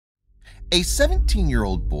A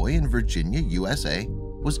 17-year-old boy in Virginia, USA,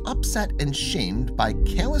 was upset and shamed by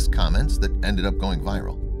callous comments that ended up going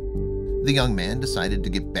viral. The young man decided to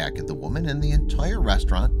get back at the woman and the entire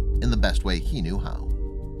restaurant in the best way he knew how.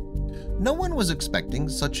 No one was expecting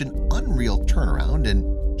such an unreal turnaround,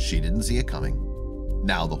 and she didn't see it coming.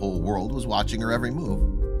 Now the whole world was watching her every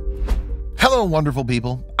move. Hello, wonderful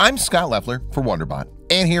people. I'm Scott Leffler for WonderBot,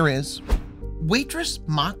 and here is Waitress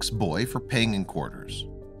mocks boy for paying in quarters,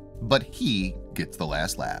 but he gets the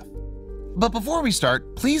last laugh. But before we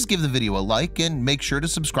start, please give the video a like and make sure to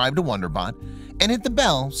subscribe to WonderBot and hit the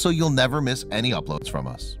bell so you'll never miss any uploads from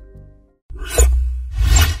us.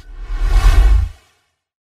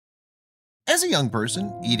 As a young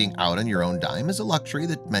person, eating out on your own dime is a luxury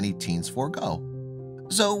that many teens forego.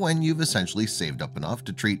 So when you've essentially saved up enough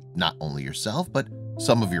to treat not only yourself but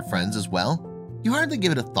some of your friends as well, you hardly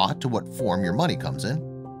give it a thought to what form your money comes in: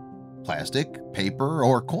 plastic, paper,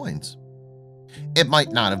 or coins. It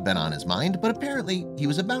might not have been on his mind, but apparently he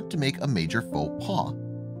was about to make a major faux pas.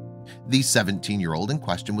 The 17-year-old in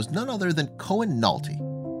question was none other than Cohen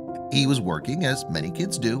Nolte. He was working, as many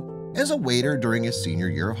kids do, as a waiter during his senior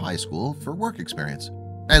year of high school for work experience,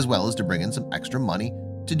 as well as to bring in some extra money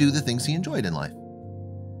to do the things he enjoyed in life.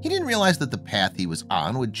 He didn't realize that the path he was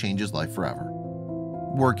on would change his life forever.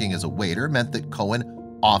 Working as a waiter meant that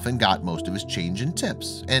Cohen often got most of his change in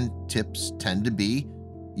tips, and tips tend to be,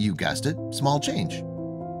 you guessed it, small change.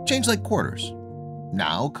 Change like quarters.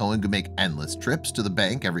 Now Cohen could make endless trips to the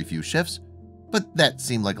bank every few shifts, but that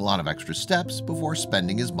seemed like a lot of extra steps before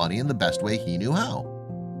spending his money in the best way he knew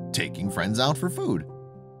how: taking friends out for food.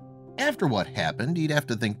 After what happened, he'd have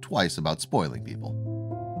to think twice about spoiling people.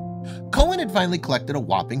 Cohen had finally collected a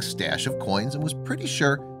whopping stash of coins and was pretty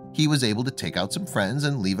sure he was able to take out some friends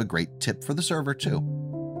and leave a great tip for the server too.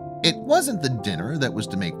 It wasn't the dinner that was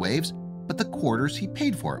to make waves, but the quarters he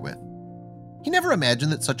paid for it with. He never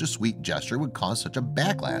imagined that such a sweet gesture would cause such a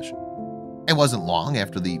backlash. It wasn't long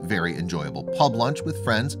after the very enjoyable pub lunch with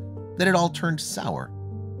friends that it all turned sour.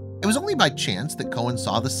 It was only by chance that Cohen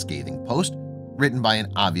saw the scathing post written by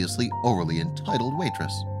an obviously overly entitled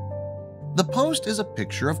waitress. The post is a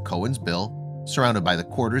picture of Cohen's bill surrounded by the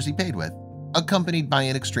quarters he paid with, accompanied by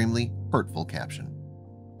an extremely hurtful caption.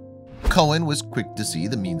 Cohen was quick to see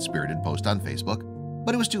the mean-spirited post on Facebook,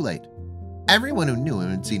 but it was too late. Everyone who knew him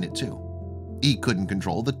had seen it too. He couldn't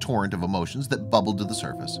control the torrent of emotions that bubbled to the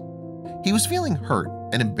surface. He was feeling hurt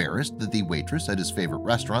and embarrassed that the waitress at his favorite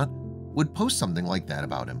restaurant would post something like that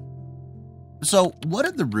about him. So what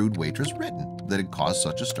had the rude waitress written that had caused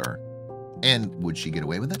such a stir? And would she get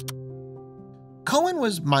away with it? Cohen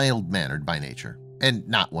was mild-mannered by nature and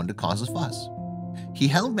not one to cause a fuss. He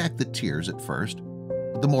held back the tears at first.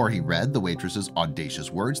 The more he read the waitress's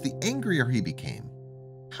audacious words, the angrier he became.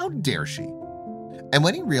 How dare she? And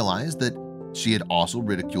when he realized that she had also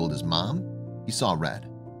ridiculed his mom, he saw red.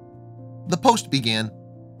 The post began,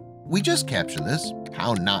 "We just captioned this,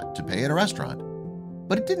 how not to pay at a restaurant."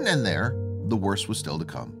 But it didn't end there. The worst was still to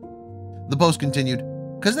come. The post continued,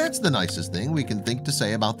 "'Cause that's the nicest thing we can think to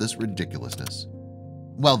say about this ridiculousness."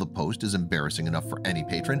 While the post is embarrassing enough for any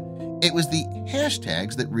patron, it was the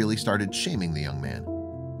hashtags that really started shaming the young man.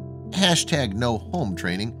 Hashtag no home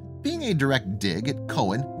training being a direct dig at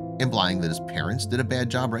Cohen, implying that his parents did a bad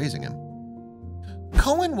job raising him.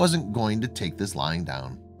 Cohen wasn't going to take this lying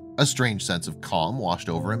down. A strange sense of calm washed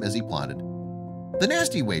over him as he plotted. The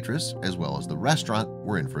nasty waitress, as well as the restaurant,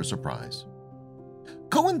 were in for a surprise.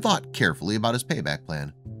 Cohen thought carefully about his payback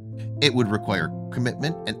plan. It would require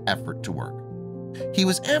commitment and effort to work. He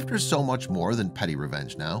was after so much more than petty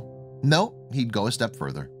revenge now. No, he'd go a step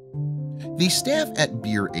further. The staff at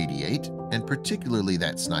Beer 88, and particularly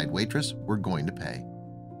that snide waitress, were going to pay.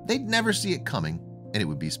 They'd never see it coming, and it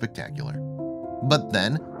would be spectacular. But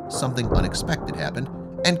then something unexpected happened,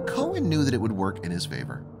 and Cohen knew that it would work in his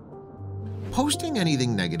favor. Posting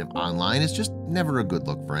anything negative online is just never a good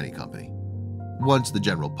look for any company. Once the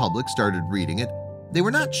general public started reading it, they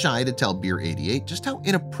were not shy to tell Beer 88 just how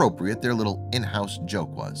inappropriate their little in-house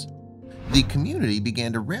joke was. The community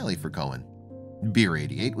began to rally for Cohen. Beer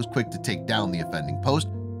 88 was quick to take down the offending post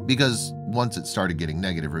because once it started getting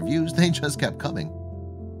negative reviews, they just kept coming.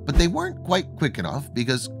 But they weren't quite quick enough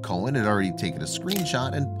because Cohen had already taken a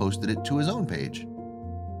screenshot and posted it to his own page.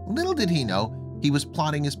 Little did he know he was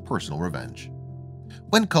plotting his personal revenge.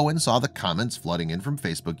 When Cohen saw the comments flooding in from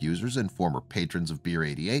Facebook users and former patrons of Beer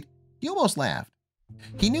 88, he almost laughed.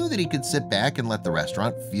 He knew that he could sit back and let the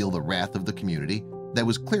restaurant feel the wrath of the community that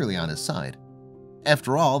was clearly on his side.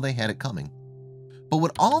 After all, they had it coming. But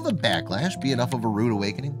would all the backlash be enough of a rude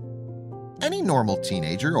awakening? Any normal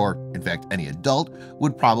teenager, or in fact any adult,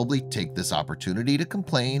 would probably take this opportunity to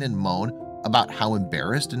complain and moan about how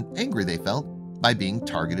embarrassed and angry they felt by being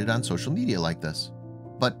targeted on social media like this.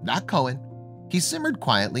 But not Cohen. He simmered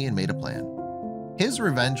quietly and made a plan. His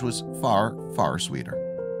revenge was far, far sweeter.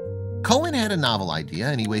 Cohen had a novel idea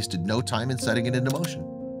and he wasted no time in setting it into motion.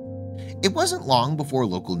 It wasn't long before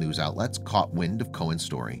local news outlets caught wind of Cohen's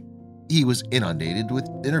story. He was inundated with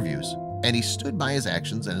interviews, and he stood by his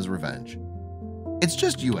actions and his revenge. "It's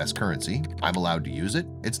just US currency. I'm allowed to use it.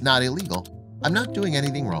 It's not illegal. I'm not doing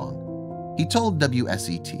anything wrong," he told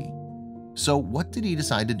WSET. So what did he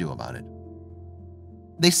decide to do about it?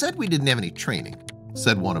 "They said we didn't have any training,"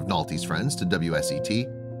 said one of Nalty's friends to WSET.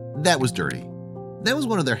 "That was dirty. That was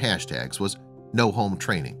one of their hashtags, was no home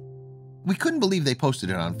training. We couldn't believe they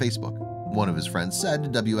posted it on Facebook," one of his friends said to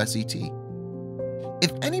WSET.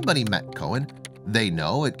 If anybody met Cohen, they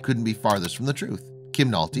know it couldn't be farthest from the truth,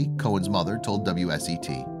 Kim Nalty, Cohen's mother, told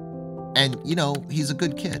WSET. "And you know, he's a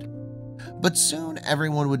good kid." But soon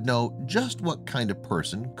everyone would know just what kind of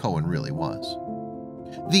person Cohen really was.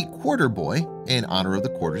 The quarter boy, in honor of the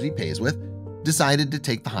quarters he pays with, decided to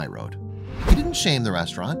take the high road. He didn't shame the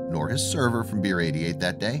restaurant nor his server from Beer 88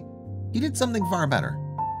 that day. He did something far better.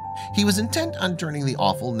 He was intent on turning the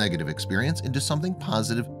awful negative experience into something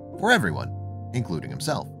positive for everyone, including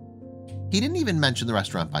himself. He didn't even mention the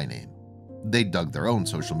restaurant by name. They dug their own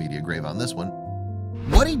social media grave on this one.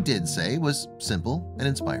 What he did say was simple and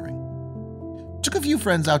inspiring. "Took a few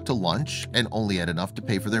friends out to lunch and only had enough to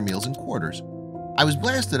pay for their meals in quarters. I was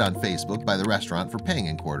blasted on Facebook by the restaurant for paying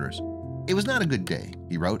in quarters. It was not a good day,"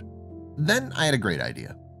 he wrote. "Then I had a great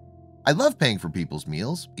idea. I love paying for people's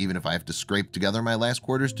meals, even if I have to scrape together my last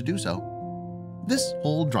quarters to do so." This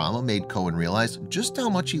whole drama made Cohen realize just how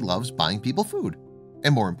much he loves buying people food,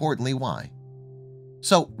 and more importantly, why.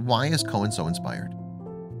 So why is Cohen so inspired?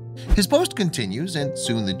 His post continues, and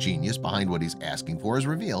soon the genius behind what he's asking for is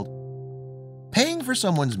revealed. Paying for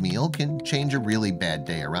someone's meal can change a really bad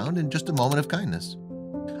day around in just a moment of kindness.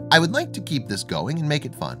 I would like to keep this going and make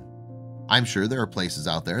it fun. I'm sure there are places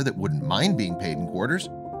out there that wouldn't mind being paid in quarters,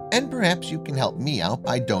 and perhaps you can help me out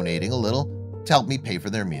by donating a little to help me pay for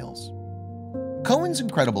their meals. Cohen's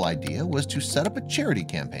incredible idea was to set up a charity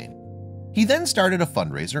campaign. He then started a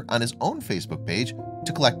fundraiser on his own Facebook page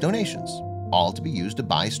to collect donations, all to be used to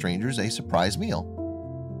buy strangers a surprise meal.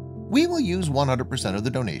 "We will use 100% of the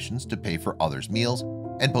donations to pay for others' meals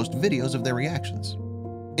and post videos of their reactions.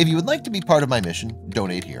 If you would like to be part of my mission,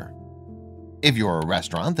 donate here. If you're a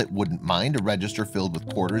restaurant that wouldn't mind a register filled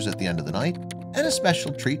with quarters at the end of the night and a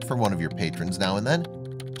special treat for one of your patrons now and then,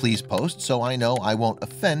 please post so I know I won't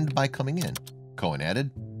offend by coming in," Cohen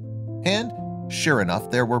added. And sure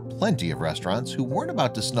enough, there were plenty of restaurants who weren't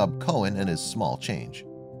about to snub Cohen and his small change.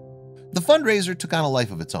 The fundraiser took on a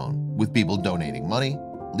life of its own, with people donating money,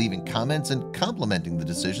 leaving comments, and complimenting the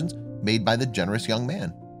decisions made by the generous young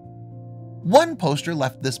man. One poster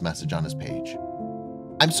left this message on his page: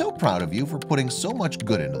 "I'm so proud of you for putting so much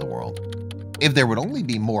good into the world. If there would only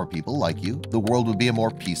be more people like you, the world would be a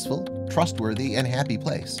more peaceful, trustworthy, and happy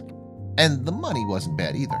place." And the money wasn't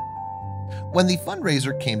bad either. When the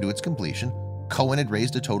fundraiser came to its completion, Cohen had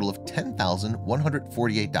raised a total of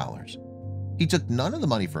 $10,148. He took none of the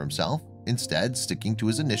money for himself, instead sticking to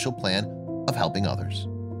his initial plan of helping others.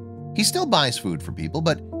 He still buys food for people,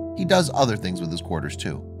 but he does other things with his quarters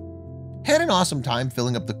too. Had an awesome time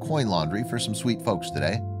filling up the coin laundry for some sweet folks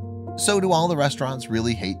today. So do all the restaurants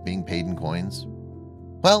really hate being paid in coins?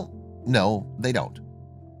 Well, no, they don't.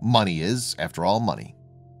 Money is, after all, money.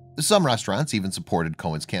 Some restaurants even supported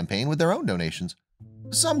Cohen's campaign with their own donations.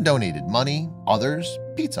 Some donated money, others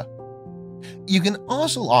pizza. You can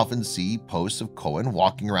also often see posts of Cohen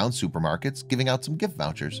walking around supermarkets giving out some gift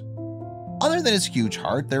vouchers. Other than his huge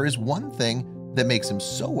heart, there is one thing that makes him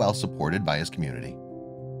so well supported by his community.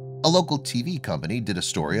 A local TV company did a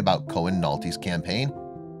story about Cohen Nalty's campaign,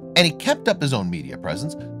 and he kept up his own media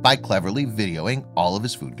presence by cleverly videoing all of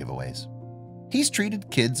his food giveaways. He's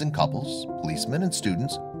treated kids and couples, policemen and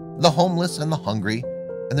students, the homeless and the hungry,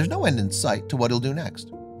 and there's no end in sight to what he'll do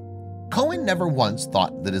next. Cohen never once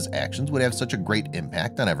thought that his actions would have such a great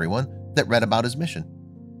impact on everyone that read about his mission.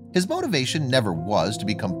 His motivation never was to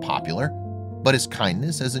become popular, but his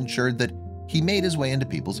kindness has ensured that he made his way into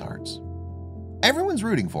people's hearts. Everyone's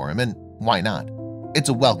rooting for him, and why not? It's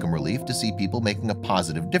a welcome relief to see people making a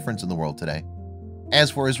positive difference in the world today.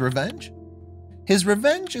 As for his revenge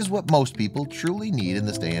is what most people truly need in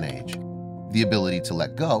this day and age: the ability to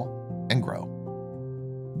let go and grow.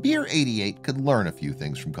 Beer 88 could learn a few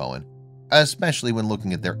things from Cohen, especially when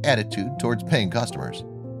looking at their attitude towards paying customers.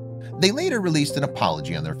 They later released an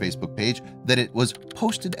apology on their Facebook page that it was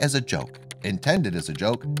posted as a joke. intended as a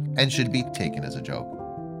joke and should be taken as a joke,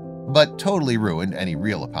 but totally ruined any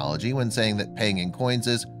real apology when saying that paying in coins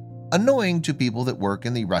is annoying to people that work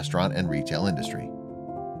in the restaurant and retail industry.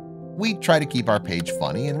 We try to keep our page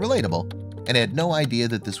funny and relatable and had no idea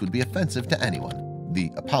that this would be offensive to anyone,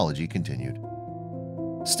 the apology continued.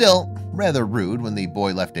 Still, rather rude when the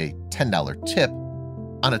boy left a $10 tip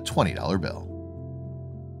on a $20 bill.